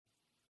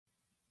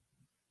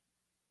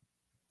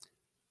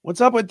What's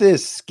up with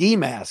this ski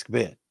mask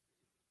bit?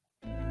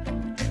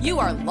 You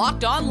are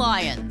Locked On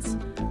Lions,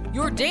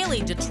 your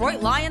daily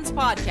Detroit Lions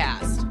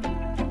podcast.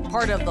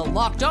 Part of the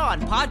Locked On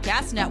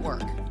Podcast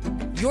Network,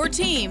 your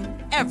team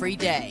every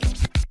day.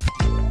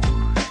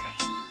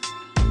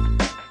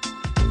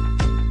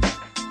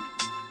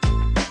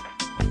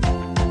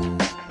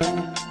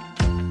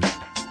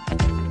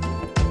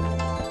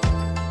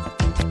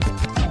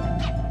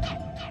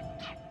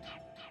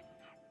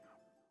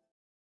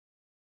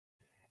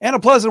 And a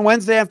pleasant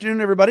Wednesday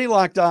afternoon, everybody.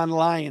 Locked On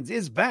Lions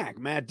is back.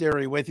 Matt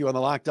Derry with you on the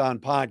Locked On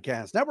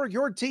Podcast Network,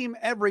 your team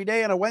every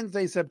day on a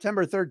Wednesday,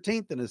 September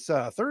 13th, and it's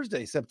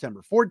Thursday,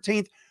 September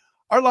 14th.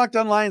 Our Locked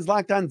On Lions,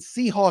 Locked On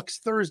Seahawks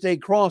Thursday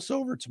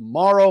crossover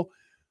tomorrow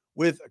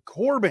with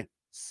Corbin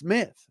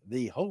Smith,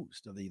 the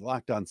host of the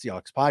Locked On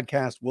Seahawks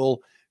podcast,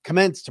 will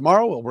commence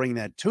tomorrow. We'll bring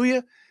that to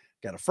you.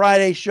 Got a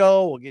Friday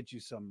show. We'll get you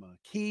some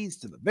keys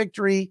to the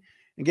victory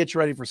and get you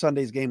ready for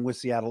Sunday's game with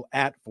Seattle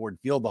at Ford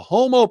Field, the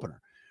home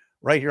opener,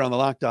 right here on the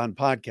Locked On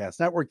Podcast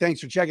Network. Thanks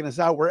for checking us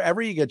out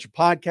wherever you get your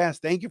podcast.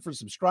 Thank you for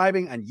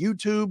subscribing on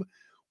YouTube.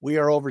 We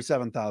are over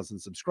 7,000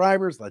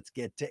 subscribers. Let's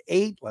get to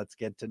 8. Let's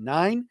get to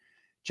 9.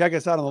 Check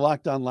us out on the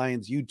Locked On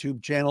Lions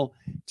YouTube channel.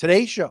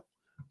 Today's show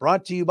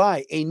brought to you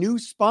by a new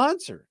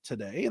sponsor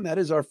today, and that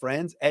is our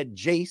friends at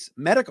Jace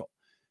Medical.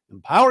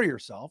 Empower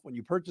yourself when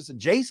you purchase a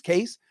Jace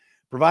case,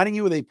 providing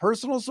you with a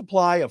personal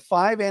supply of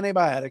 5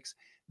 antibiotics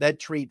that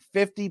treat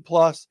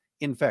 50-plus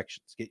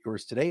infections. Get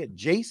yours today at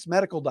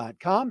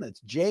jacemedical.com.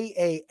 That's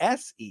Jase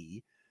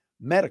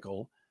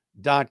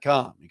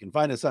medical.com. You can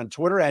find us on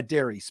Twitter at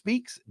Derry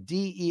Speaks,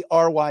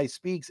 Dery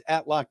Speaks,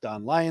 at Locked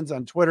On Lions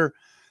on Twitter,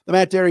 the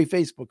Matt Derry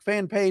Facebook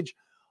fan page,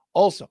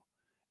 also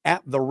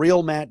at The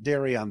Real Matt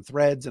Derry on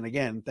Threads. And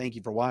again, thank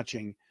you for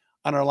watching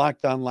on our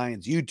Locked On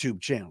Lions YouTube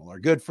channel. Our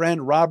good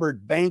friend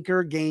Robert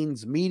Banker,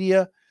 Gaines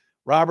Media.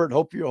 Robert,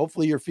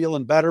 hopefully you're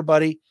feeling better,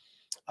 buddy.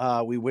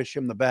 We wish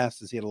him the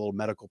best as he had a little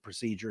medical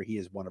procedure. He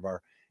is one of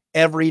our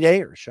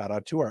everydayers. Shout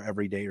out to our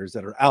everydayers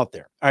that are out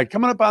there. All right,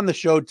 coming up on the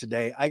show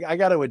today, I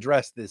got to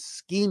address this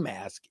ski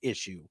mask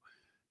issue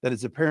that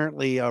is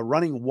apparently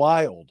running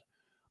wild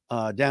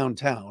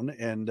downtown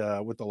and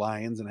with the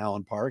Lions and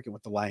Allen Park and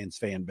with the Lions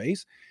fan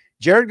base.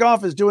 Jared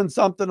Goff is doing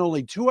something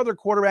only 2 other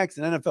quarterbacks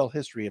in NFL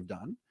history have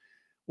done.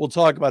 We'll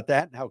talk about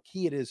that and how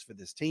key it is for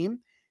this team.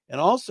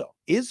 And also,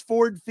 is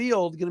Ford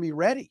Field going to be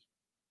ready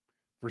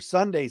for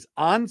Sunday's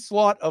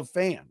onslaught of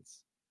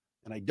fans?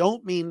 And I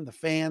don't mean the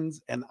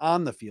fans and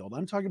on the field.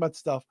 I'm talking about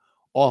stuff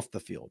off the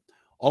field.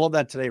 All of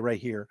that today right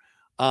here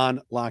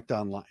on Locked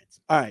On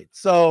Lions. All right,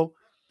 so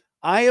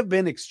I have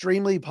been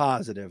extremely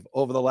positive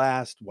over the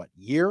last,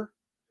 year?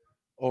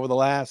 Over the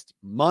last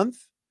month?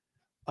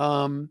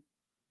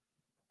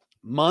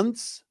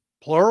 Months,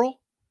 plural.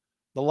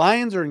 The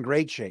Lions are in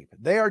great shape.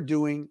 They are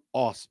doing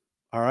awesome,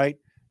 all right?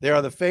 They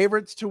are the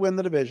favorites to win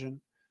the division.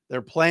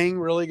 They're playing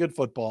really good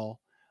football.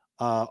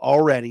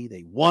 Already.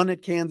 They won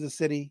at Kansas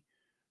City.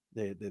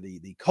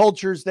 The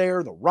culture's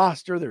there, the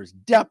roster, there's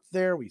depth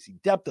there. We see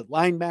depth at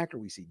linebacker.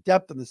 We see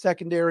depth in the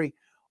secondary.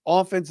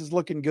 Offense is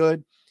looking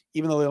good,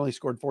 even though they only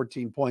scored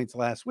 14 points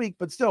last week.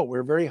 But still,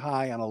 we're very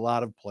high on a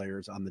lot of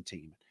players on the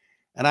team.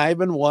 And I've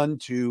been one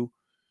to,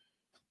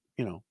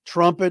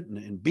 trumpet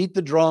and beat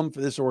the drum for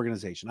this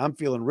organization. I'm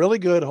feeling really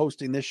good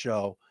hosting this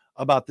show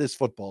about this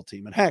football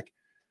team. And heck,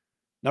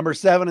 number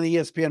 7 in the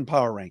ESPN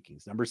Power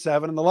Rankings, number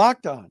 7 in the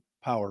Locked On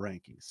Power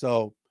Rankings.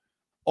 So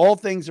all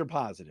things are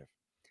positive.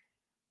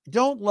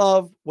 Don't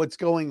love what's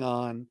going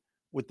on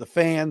with the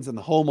fans and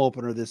the home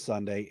opener this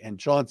Sunday and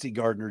Chauncey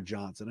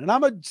Gardner-Johnson. And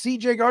I'm a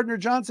CJ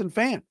Gardner-Johnson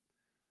fan.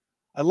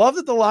 I love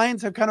that the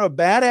Lions have kind of a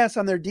badass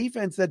on their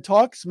defense that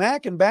talks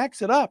smack and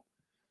backs it up.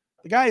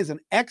 The guy is an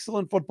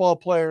excellent football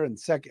player and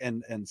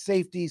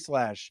safety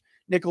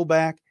 /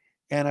 nickelback.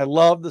 And I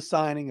love the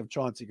signing of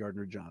Chauncey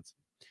Gardner-Johnson.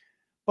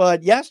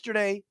 But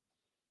yesterday,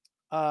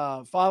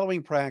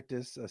 following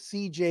practice,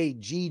 CJ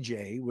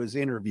GJ was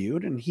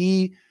interviewed, and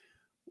he,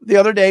 the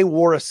other day,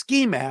 wore a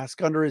ski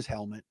mask under his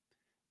helmet.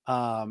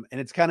 And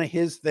it's kind of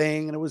his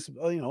thing. And it was,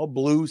 a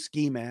blue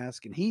ski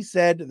mask. And he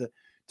said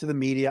to the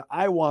media,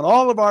 I want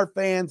all of our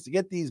fans to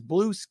get these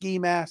blue ski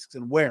masks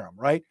and wear them,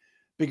 right?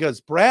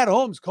 Because Brad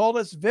Holmes called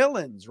us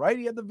villains, right?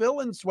 He had the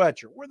villain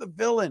sweatshirt. We're the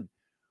villain.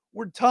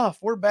 We're tough.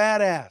 We're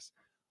badass.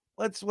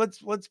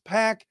 Let's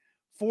pack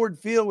Ford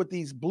Field with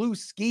these blue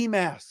ski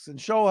masks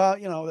and show how,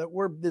 that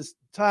we're this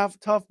tough,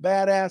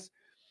 badass,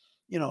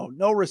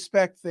 no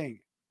respect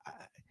thing.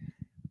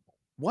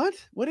 What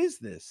is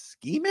this?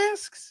 Ski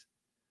masks?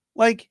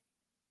 Like,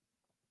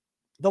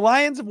 the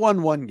Lions have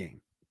won 1 game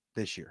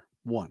this year.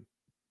 1.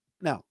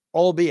 Now,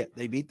 albeit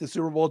they beat the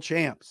Super Bowl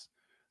champs,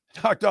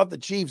 knocked off the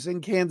Chiefs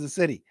in Kansas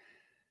City.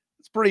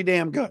 It's pretty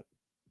damn good.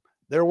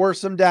 There were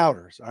some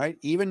doubters, all right?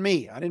 Even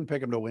me. I didn't pick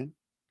them to win.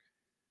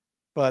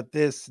 But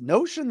this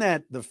notion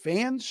that the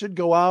fans should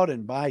go out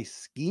and buy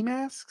ski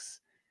masks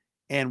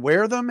and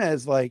wear them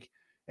as like,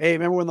 hey,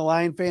 remember when the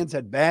Lion fans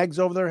had bags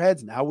over their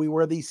heads? Now we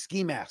wear these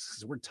ski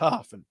masks. We're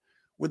tough and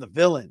we're the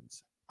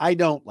villains. I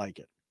don't like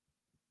it.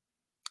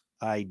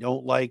 I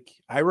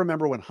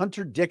remember when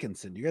Hunter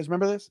Dickinson, do you guys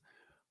remember this?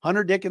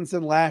 Hunter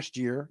Dickinson last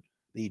year,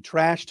 the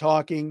trash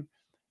talking,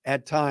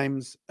 at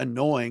times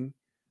annoying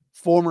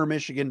former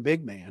Michigan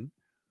big man,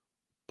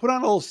 put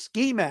on a little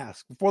ski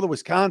mask before the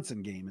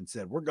Wisconsin game and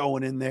said, we're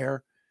going in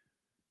there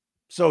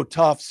so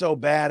tough, so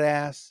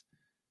badass.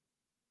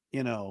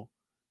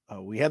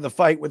 We had the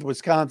fight with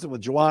Wisconsin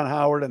with Juwan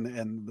Howard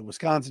and the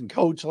Wisconsin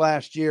coach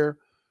last year.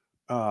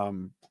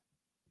 We're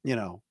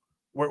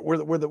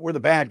the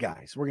bad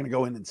guys. We're going to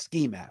go in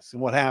ski masks.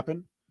 And what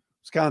happened?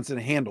 Wisconsin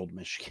handled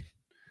Michigan.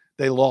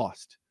 They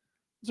lost.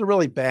 It's a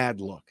really bad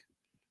look.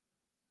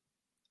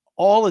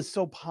 All is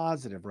so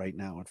positive right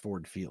now at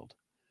Ford Field.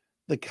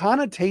 The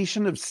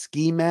connotation of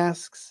ski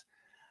masks,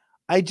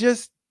 I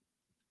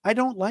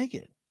don't like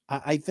it.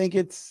 I think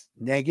it's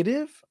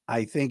negative.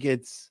 I think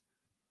it's,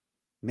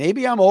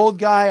 maybe I'm old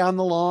guy on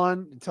the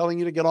lawn telling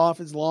you to get off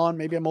his lawn.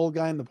 Maybe I'm old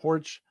guy on the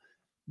porch.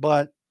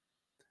 But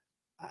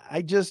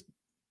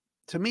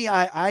to me,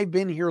 I've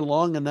been here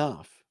long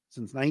enough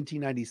since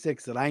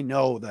 1996 that I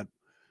know that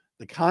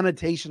the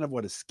connotation of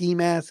what a ski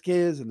mask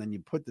is, and then you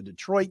put the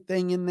Detroit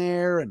thing in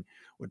there and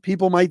what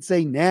people might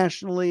say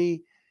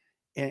nationally.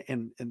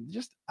 And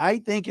I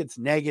think it's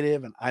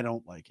negative and I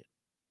don't like it.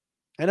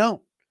 I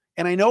don't.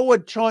 And I know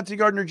what Chauncey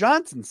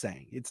Gardner-Johnson's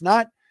saying. It's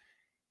not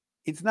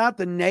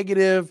the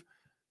negative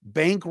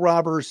bank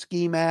robber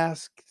ski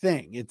mask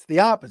thing. It's the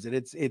opposite.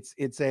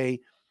 It's a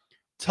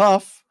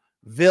tough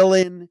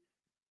villain,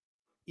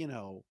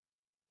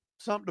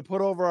 something to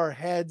put over our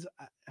heads.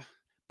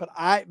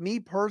 But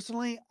me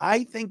personally,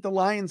 I think the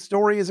Lions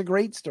story is a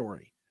great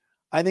story.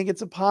 I think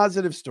it's a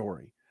positive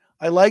story.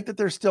 I like that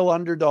they're still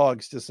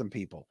underdogs to some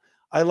people.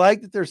 I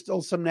like that there's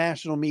still some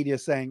national media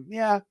saying,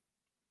 yeah,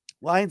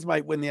 Lions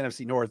might win the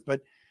NFC North,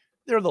 but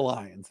they're the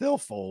Lions. They'll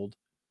fold.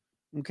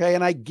 Okay.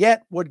 And I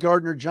get what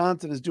Gardner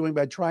Johnson is doing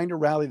by trying to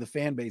rally the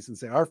fan base and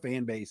say, our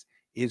fan base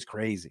is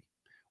crazy.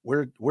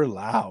 We're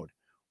loud.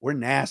 We're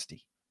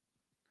nasty.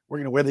 We're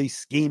going to wear these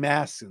ski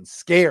masks and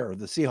scare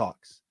the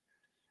Seahawks.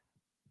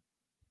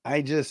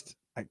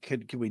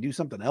 Could we do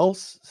something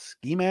else?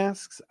 Ski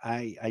masks?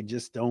 I'm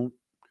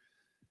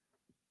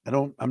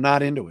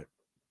not into it.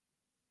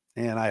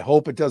 And I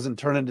hope it doesn't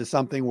turn into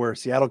something where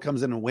Seattle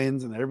comes in and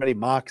wins and everybody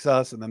mocks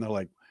us. And then they're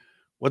like,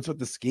 what's with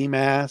the ski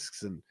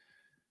masks? And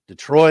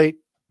Detroit,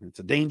 it's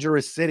a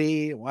dangerous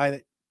city.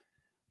 Why?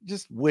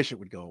 Just wish it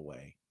would go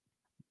away.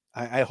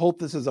 I hope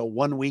this is a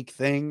 1 week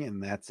thing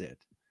and that's it.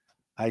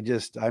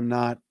 I'm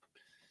not.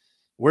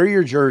 Wear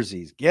your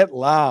jerseys. Get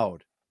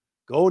loud.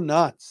 Go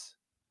nuts.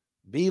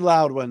 Be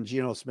loud when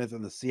Geno Smith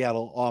and the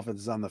Seattle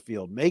offense is on the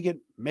field.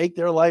 Make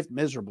their life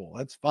miserable.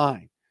 That's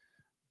fine.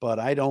 But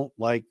I don't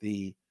like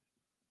the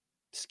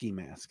ski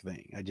mask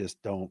thing. I just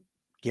don't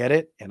get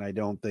it. And I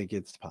don't think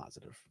it's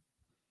positive.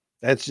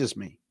 That's just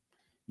me.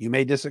 You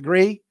may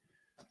disagree.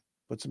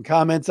 Put some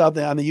comments out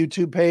there on the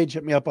YouTube page.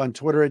 Hit me up on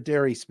Twitter at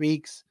Derry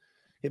Speaks.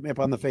 Hit me up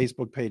on the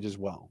Facebook page as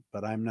well.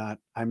 But I'm not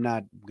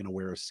going to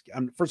wear first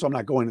of all, I'm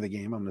not going to the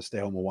game. I'm going to stay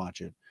home and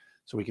watch it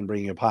so we can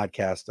bring you a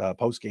podcast,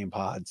 post-game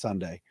pod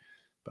Sunday.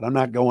 But I'm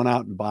not going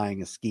out and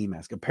buying a ski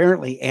mask.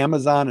 Apparently,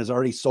 Amazon is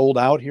already sold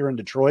out here in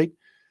Detroit.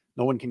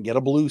 No one can get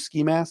a blue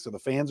ski mask, so the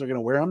fans are going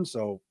to wear them.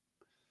 So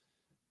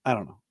I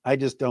don't know. I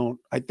just don't.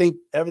 I think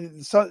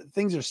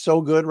things are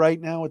so good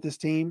right now with this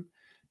team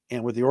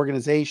and with the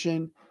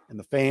organization and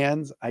the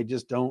fans. I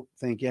just don't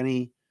think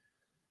a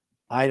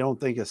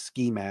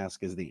ski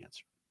mask is the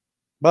answer.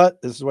 But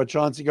this is what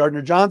Chauncey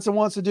Gardner-Johnson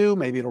wants to do.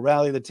 Maybe it'll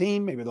rally the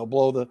team. Maybe they'll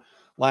blow the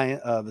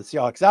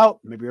Seahawks out.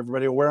 Maybe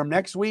everybody will wear them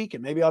next week,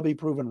 and maybe I'll be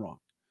proven wrong.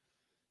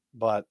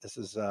 But this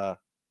is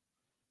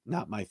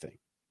not my thing.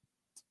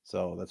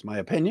 So that's my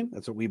opinion.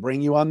 That's what we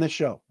bring you on this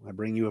show. I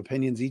bring you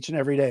opinions each and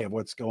every day of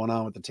what's going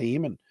on with the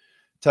team and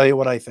tell you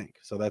what I think.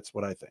 So that's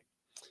what I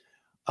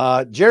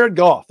think. Jared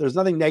Goff, there's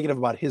nothing negative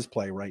about his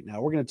play right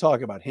now. We're going to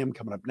talk about him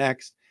coming up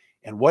next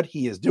and what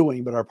he is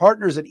doing. But our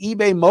partners at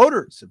eBay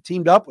Motors have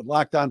teamed up with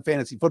Locked On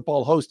Fantasy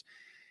Football host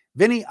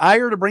Vinny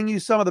Iyer to bring you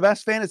some of the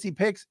best fantasy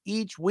picks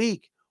each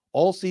week,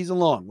 all season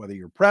long. Whether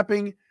you're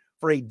prepping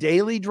for a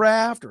daily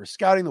draft or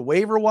scouting the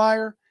waiver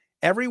wire,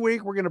 every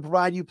week we're going to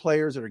provide you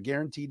players that are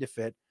guaranteed to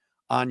fit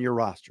on your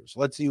roster. So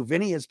let's see who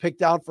Vinny has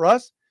picked out for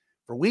us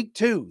for week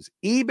 2's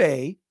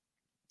eBay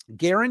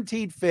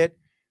guaranteed fit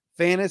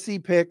fantasy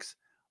picks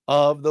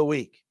of the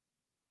week.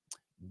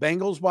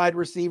 Bengals wide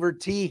receiver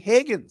T.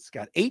 Higgins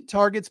got 8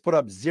 targets, put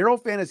up 0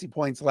 fantasy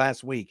points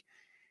last week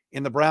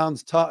in the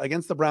Browns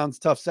against the Browns'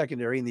 tough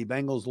secondary in the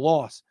Bengals'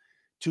 loss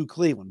to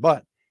Cleveland.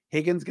 But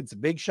Higgins gets a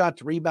big shot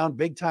to rebound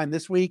big time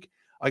this week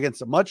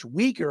against a much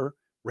weaker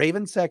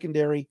Ravens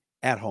secondary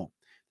at home.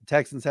 The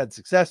Texans had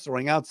success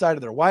throwing outside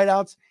of their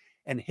wideouts,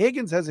 and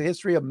Higgins has a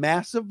history of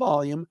massive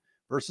volume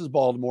versus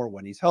Baltimore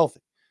when he's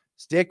healthy.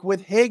 Stick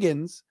with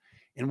Higgins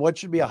in what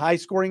should be a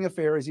high-scoring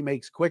affair as he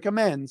makes quick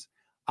amends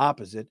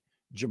opposite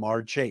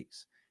Jamar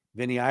Chase.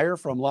 Vinny Iyer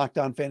from Locked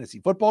On Fantasy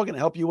Football going to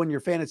help you win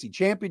your fantasy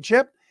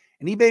championship.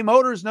 And eBay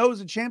Motors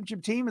knows a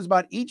championship team is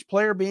about each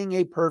player being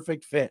a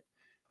perfect fit.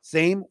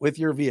 Same with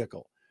your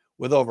vehicle.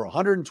 With over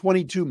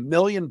 122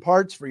 million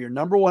parts for your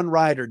number one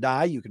ride or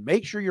die, you can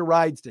make sure your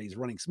ride stays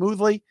running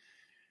smoothly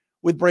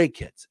with brake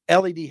kits,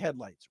 LED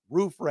headlights,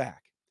 roof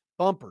rack,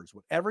 bumpers,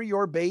 whatever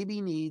your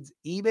baby needs,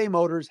 eBay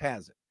Motors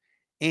has it.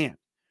 And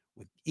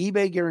with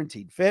eBay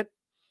Guaranteed Fit,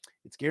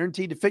 it's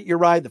guaranteed to fit your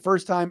ride the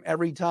first time,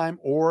 every time,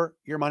 or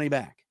your money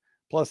back.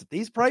 Plus, at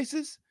these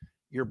prices,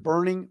 you're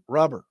burning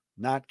rubber,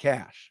 not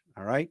cash.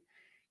 All right?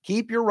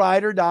 Keep your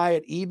ride or die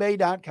at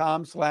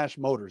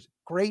ebay.com/motors.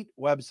 Great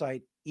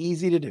website,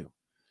 easy to do.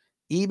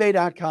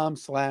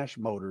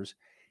 ebay.com/motors.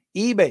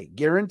 eBay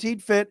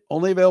Guaranteed Fit,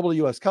 only available to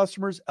U.S.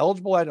 customers,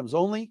 eligible items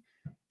only,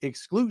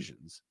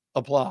 exclusions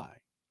apply.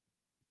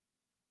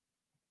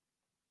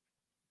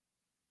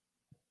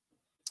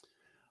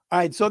 All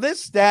right, so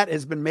this stat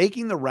has been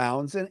making the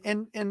rounds,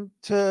 and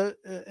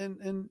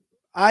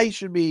I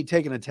should be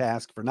taking a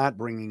task for not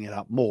bringing it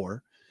up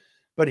more,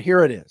 but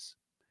here it is.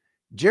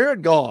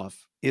 Jared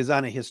Goff is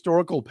on a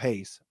historical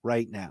pace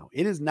right now.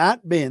 It has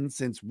not been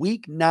since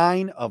week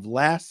 9 of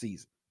last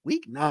season,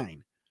 week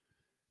 9,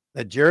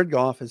 that Jared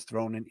Goff has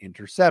thrown an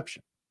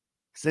interception.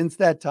 Since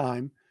that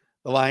time,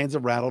 the Lions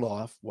have rattled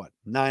off,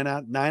 9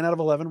 out of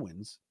 11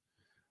 wins,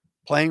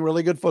 playing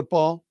really good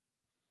football.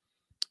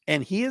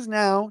 And he is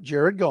now,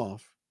 Jared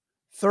Goff,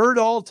 third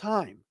all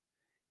time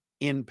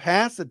in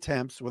pass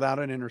attempts without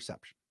an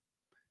interception.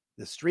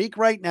 The streak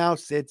right now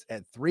sits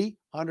at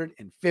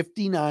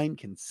 359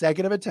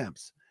 consecutive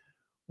attempts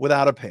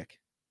without a pick.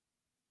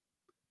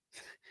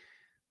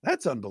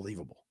 That's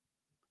unbelievable.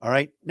 All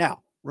right.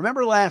 Now,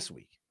 remember last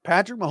week,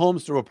 Patrick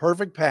Mahomes threw a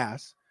perfect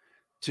pass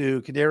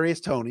to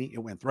Kadarius Toney. It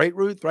went right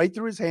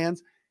through his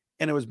hands,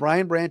 and it was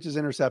Brian Branch's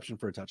interception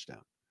for a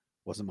touchdown.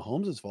 Wasn't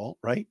Mahomes' fault,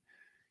 right?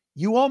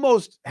 You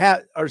almost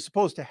are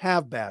supposed to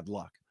have bad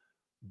luck.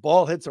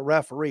 Ball hits a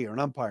referee or an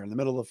umpire in the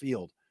middle of the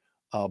field.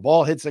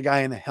 Ball hits a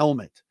guy in the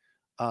helmet.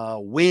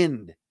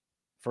 Wind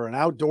for an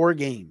outdoor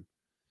game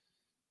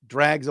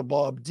drags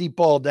a deep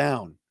ball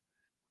down,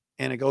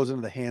 and it goes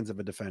into the hands of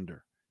a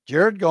defender.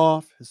 Jared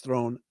Goff has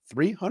thrown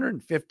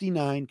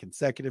 359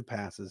 consecutive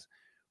passes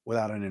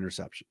without an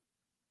interception.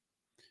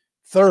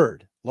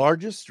 Third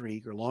largest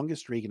streak or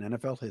longest streak in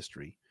NFL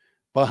history,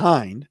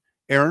 behind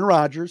Aaron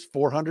Rodgers,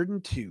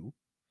 402,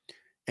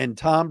 and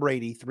Tom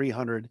Brady,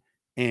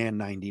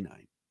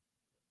 399.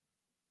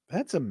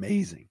 That's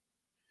amazing.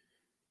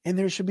 And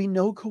there should be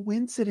no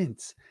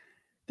coincidence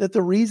that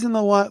the reason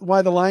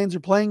why the Lions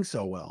are playing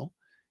so well,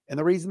 and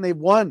the reason they've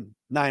won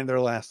 9 of their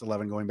last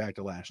 11 going back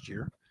to last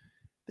year,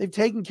 they've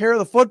taken care of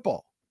the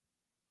football.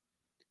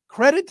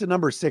 Credit to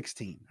number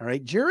 16. All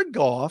right. Jared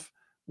Goff,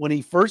 when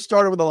he first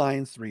started with the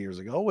Lions 3 years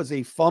ago, was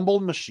a fumble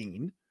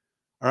machine.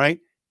 All right.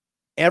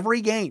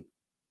 Every game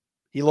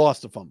he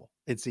lost a fumble,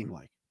 it seemed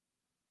like,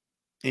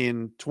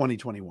 in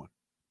 2021.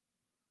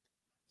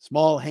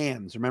 Small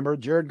hands. Remember,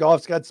 Jared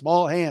Goff's got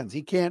small hands.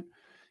 He can't,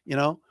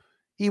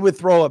 he would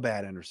throw a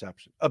bad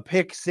interception, a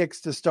pick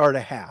six to start a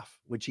half,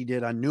 which he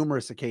did on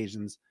numerous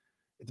occasions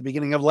at the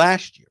beginning of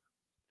last year.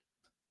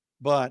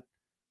 But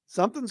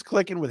something's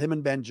clicking with him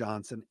and Ben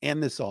Johnson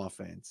and this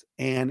offense,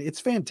 and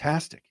it's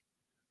fantastic.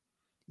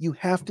 You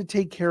have to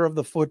take care of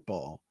the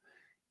football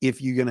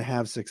if you're going to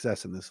have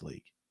success in this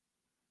league.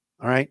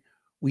 All right.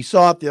 We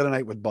saw it the other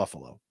night with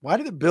Buffalo. Why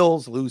did the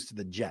Bills lose to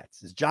the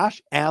Jets? Is Josh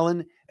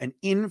Allen an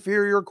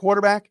inferior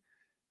quarterback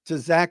to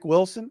Zach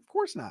Wilson? Of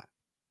course not.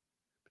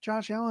 But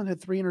Josh Allen had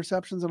 3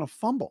 interceptions and a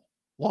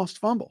lost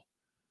fumble.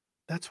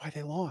 That's why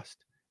they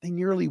lost. They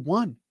nearly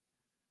won.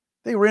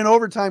 They were in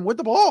overtime with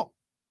the ball.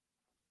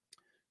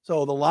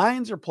 So the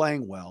Lions are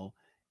playing well,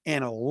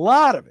 and a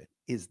lot of it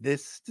is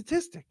this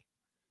statistic.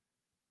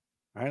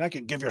 All right, I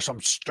can give you some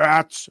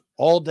stats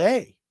all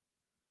day,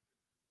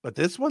 but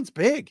this one's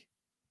big.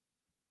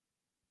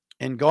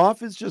 And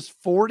Goff is just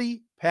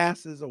 40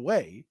 passes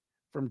away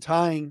from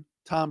tying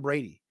Tom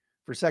Brady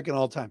for second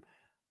all time.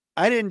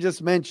 I didn't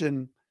just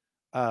mention,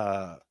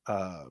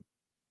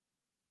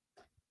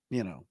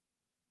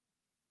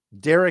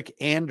 Derek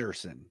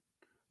Anderson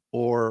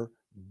or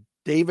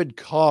David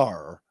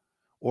Carr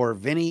or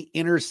Vinny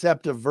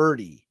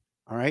Interceptaverti.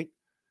 All right.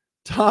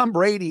 Tom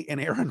Brady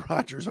and Aaron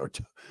Rodgers are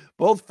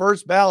both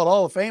first ballot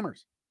Hall of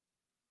Famers,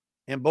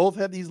 and both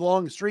had these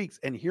long streaks.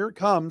 And here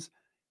comes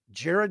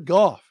Jared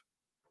Goff.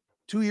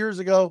 2 years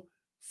ago,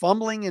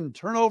 fumbling and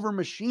turnover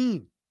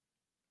machine.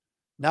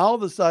 Now all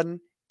of a sudden,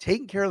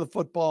 taking care of the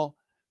football,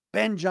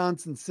 Ben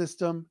Johnson's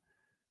system,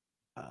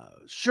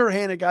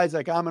 sure-handed guys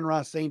like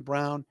Amon-Ra St.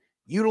 Brown,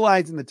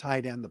 utilizing the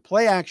tight end, the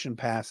play-action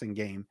passing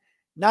game,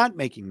 not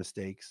making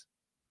mistakes.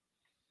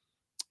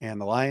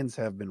 And the Lions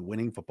have been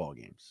winning football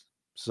games.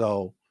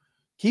 So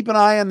keep an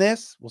eye on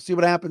this. We'll see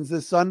what happens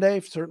this Sunday.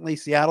 Certainly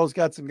Seattle's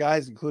got some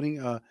guys, including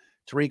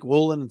Tariq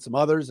Woolen and some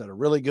others that are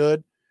really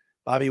good.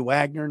 Bobby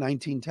Wagner,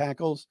 19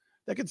 tackles,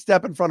 that could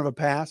step in front of a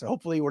pass.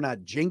 Hopefully we're not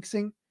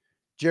jinxing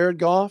Jared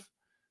Goff,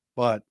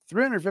 but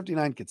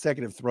 359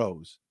 consecutive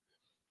throws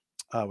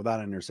without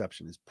an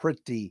interception is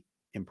pretty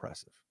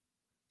impressive.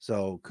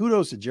 So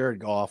kudos to Jared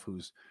Goff,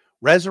 who's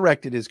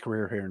resurrected his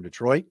career here in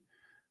Detroit,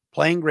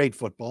 playing great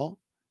football.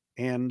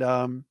 And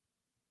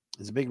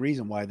is a big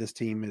reason why this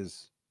team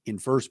is in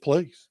first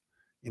place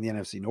in the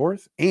NFC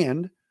North,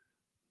 and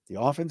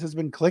the offense has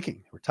been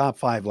clicking. We're top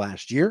 5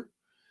 last year.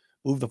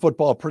 Moved the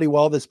football pretty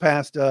well this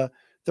past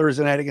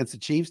Thursday night against the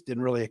Chiefs.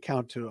 Didn't really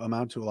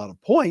amount to a lot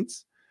of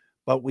points,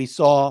 but we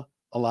saw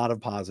a lot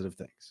of positive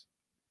things.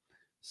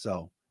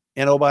 So,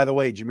 and oh, by the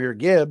way, Jahmyr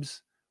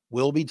Gibbs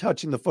will be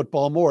touching the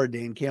football more.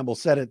 Dan Campbell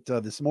said it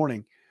this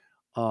morning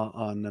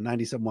on the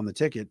 97 The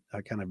Ticket,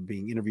 kind of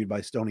being interviewed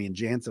by Stoney and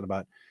Jansen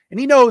about, and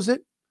he knows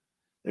it.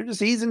 They're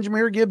just easing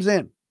Jahmyr Gibbs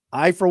in.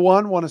 I, for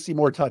one, want to see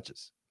more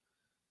touches.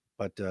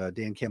 But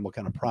Dan Campbell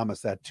kind of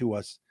promised that to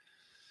us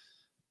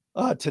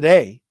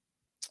today,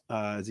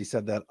 as he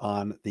said that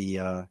on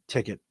the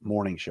Ticket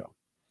morning show.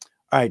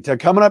 All right,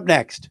 coming up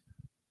next,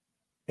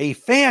 a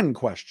fan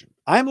question.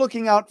 I'm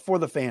looking out for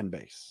the fan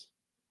base.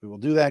 We will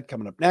do that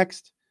coming up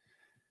next.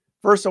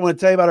 First, I want to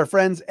tell you about our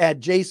friends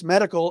at Jace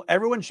Medical.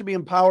 Everyone should be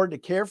empowered to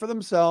care for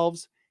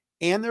themselves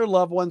and their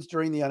loved ones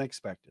during the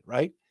unexpected,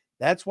 right?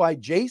 That's why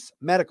Jace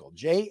Medical,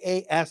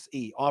 Jase,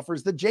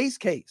 offers the Jace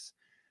case.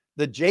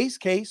 The Jace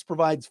case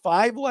provides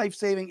 5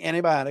 life-saving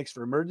antibiotics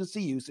for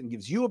emergency use and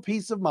gives you a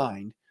peace of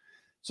mind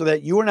so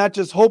that you are not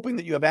just hoping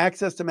that you have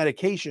access to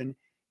medication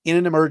in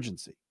an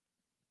emergency.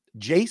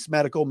 Jace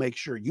Medical makes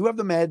sure you have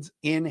the meds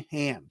in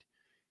hand.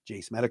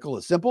 Jace Medical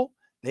is simple.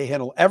 They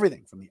handle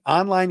everything from the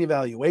online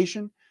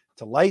evaluation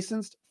to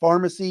licensed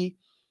pharmacy,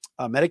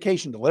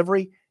 medication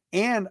delivery,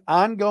 and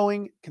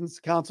ongoing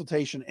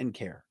consultation and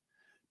care.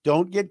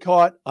 Don't get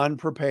caught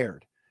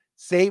unprepared.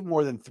 Save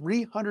more than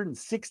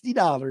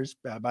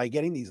 $360 by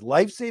getting these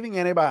life-saving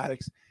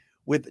antibiotics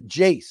with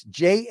Jace,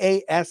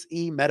 Jase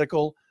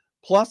Medical,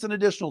 plus an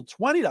additional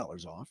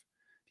 $20 off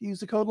if you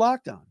use the code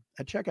LOCKDOWN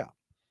at checkout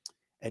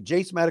at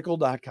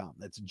jasemedical.com.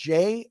 That's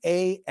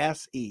Jase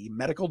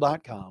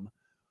medical.com,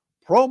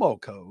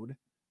 promo code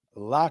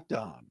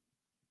LOCKDOWN.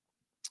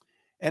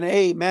 And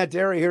hey, Matt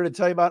Derry here to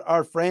tell you about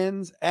our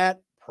friends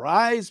at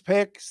Prize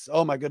Picks.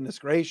 Oh my goodness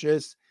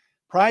gracious.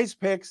 Prize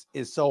Picks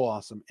is so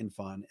awesome and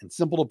fun and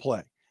simple to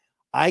play.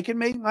 I can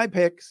make my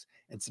picks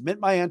and submit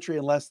my entry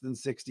in less than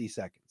 60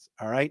 seconds.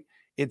 All right.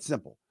 It's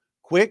simple.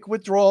 Quick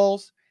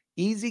withdrawals,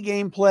 easy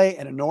gameplay,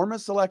 and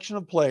enormous selection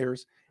of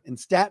players and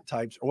stat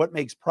types are what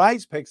makes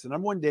Prize Picks the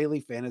 #1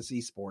 daily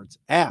fantasy sports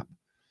app.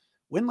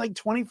 Win like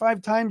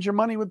 25 times your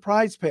money with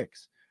Prize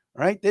Picks.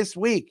 All right. This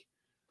week,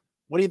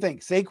 what do you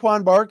think?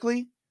 Saquon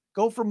Barkley,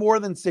 go for more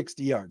than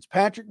 60 yards.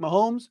 Patrick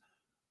Mahomes,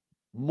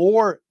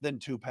 more than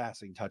 2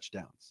 passing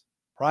touchdowns.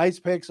 Prize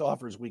Picks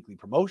offers weekly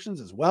promotions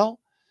as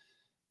well.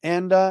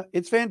 And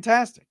it's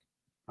fantastic.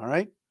 All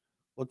right.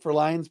 Look for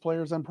Lions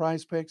players on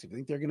Prize Picks. If you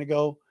think they're going to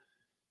go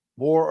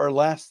more or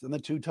less than the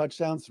 2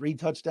 touchdowns, 3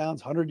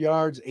 touchdowns, 100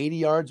 yards, 80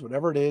 yards,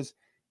 whatever it is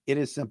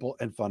simple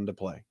and fun to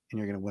play. And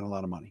you're going to win a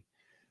lot of money.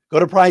 Go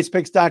to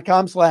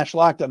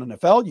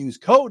prizepicks.com/LockedOnNFL. Use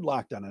code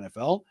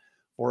LockedOnNFL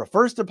for a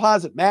first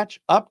deposit match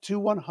up to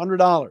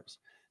 $100.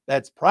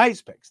 That's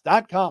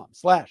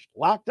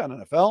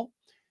prizepicks.com/LockedOnNFL.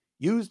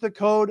 Use the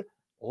code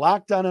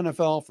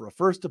LockedOnNFL for a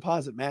first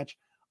deposit match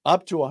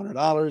up to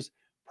 $100.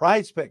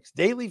 Prize Picks,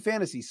 daily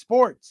fantasy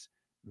sports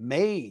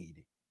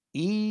made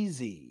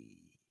easy.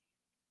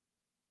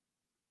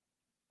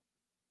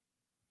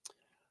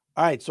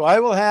 All right, so I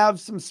will have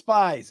some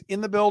spies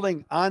in the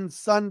building on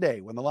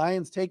Sunday when the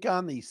Lions take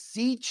on the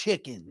Sea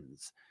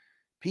Chickens.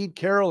 Pete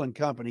Carroll and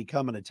company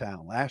coming to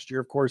town. Last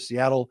year, of course,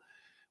 Seattle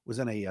was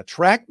in a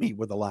track meet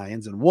with the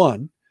Lions and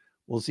won.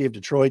 We'll see if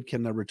Detroit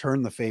can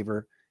return the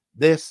favor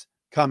this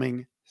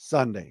coming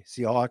Sunday.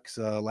 Seahawks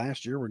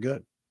last year were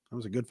good. That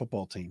was a good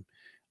football team,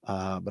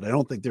 but I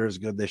don't think they're as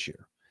good this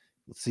year.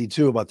 We'll see,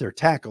 too, about their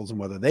tackles and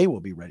whether they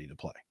will be ready to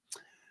play.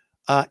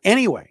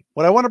 Anyway,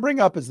 what I want to bring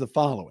up is the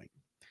following.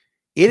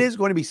 It is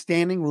going to be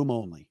standing room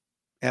only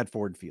at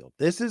Ford Field.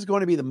 This is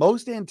going to be the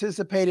most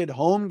anticipated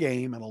home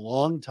game in a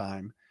long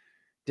time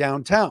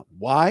downtown.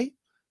 Why?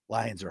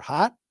 Lions are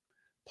hot,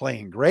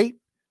 playing great,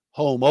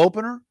 home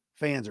opener.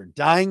 Fans are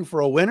dying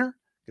for a winner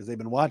because they've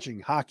been watching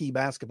hockey,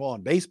 basketball,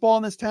 and baseball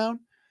in this town.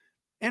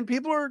 And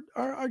people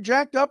are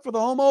jacked up for the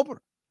home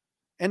opener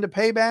and to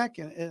pay back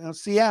in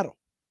Seattle.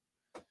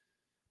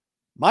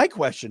 My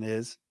question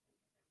is,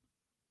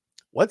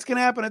 what's going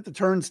to happen at the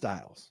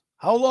turnstiles?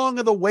 How long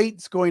are the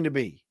waits going to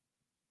be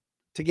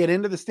to get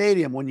into the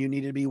stadium when you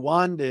need to be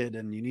wanded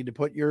and you need to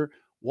put your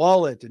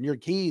wallet and your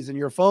keys and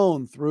your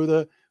phone through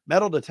the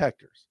metal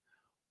detectors?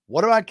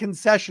 What about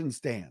concession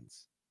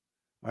stands?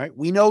 All right,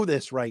 we know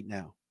this right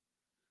now.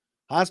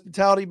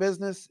 Hospitality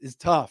business is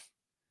tough.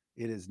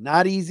 It is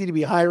not easy to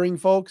be hiring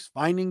folks,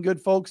 finding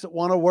good folks that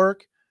want to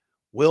work.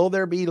 Will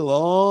there be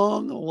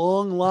long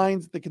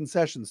lines at the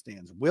concession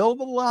stands? Will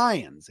the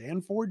Lions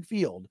and Ford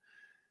Field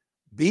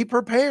be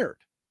prepared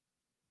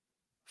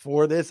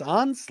for this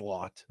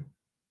onslaught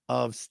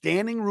of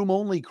standing room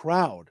only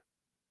crowd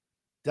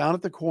down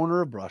at the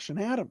corner of Brush and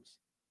Adams?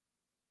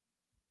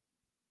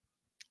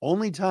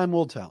 Only time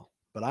will tell,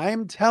 but I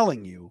am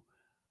telling you,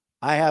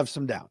 I have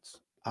some doubts.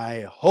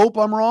 I hope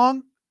I'm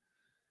wrong,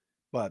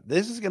 but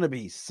this is going to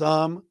be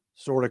some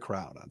sort of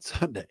crowd on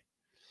Sunday.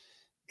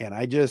 And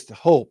I just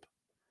hope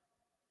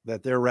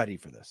that they're ready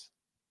for this.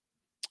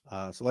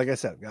 So like I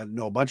said, I've got to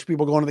know a bunch of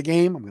people going to the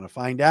game. I'm going to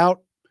find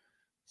out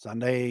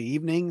Sunday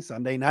evening,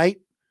 Sunday night.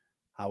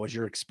 How was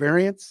your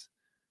experience?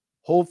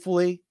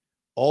 Hopefully,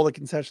 all the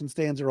concession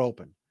stands are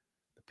open.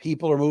 The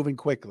people are moving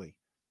quickly.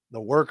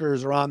 The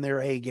workers are on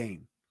their A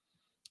game,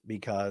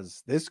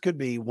 because this could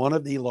be one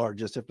of the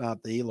largest, if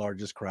not the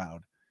largest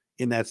crowd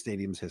in that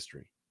stadium's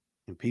history.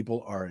 And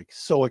people are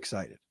so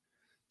excited.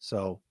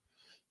 So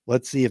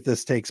let's see if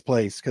this takes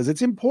place, because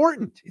it's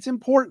important. It's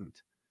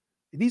important.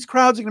 These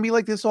crowds are going to be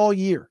like this all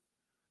year.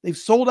 They've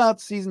sold out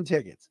season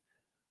tickets.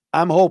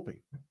 I'm hoping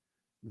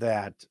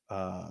that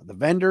the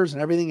vendors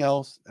and everything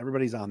else,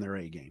 everybody's on their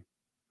A game,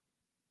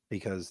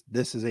 because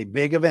this is a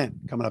big event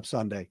coming up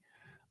Sunday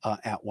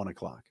at 1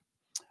 o'clock.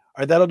 All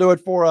right, that'll do it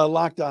for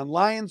Locked On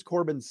Lions.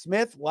 Corbin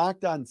Smith,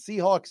 Locked On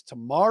Seahawks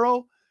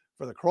tomorrow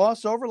for the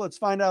crossover. Let's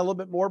find out a little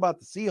bit more about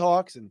the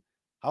Seahawks and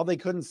how they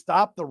couldn't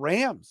stop the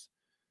Rams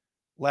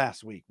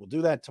last week. We'll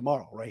do that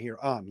tomorrow right here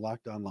on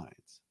Locked On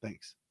Lions.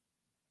 Thanks.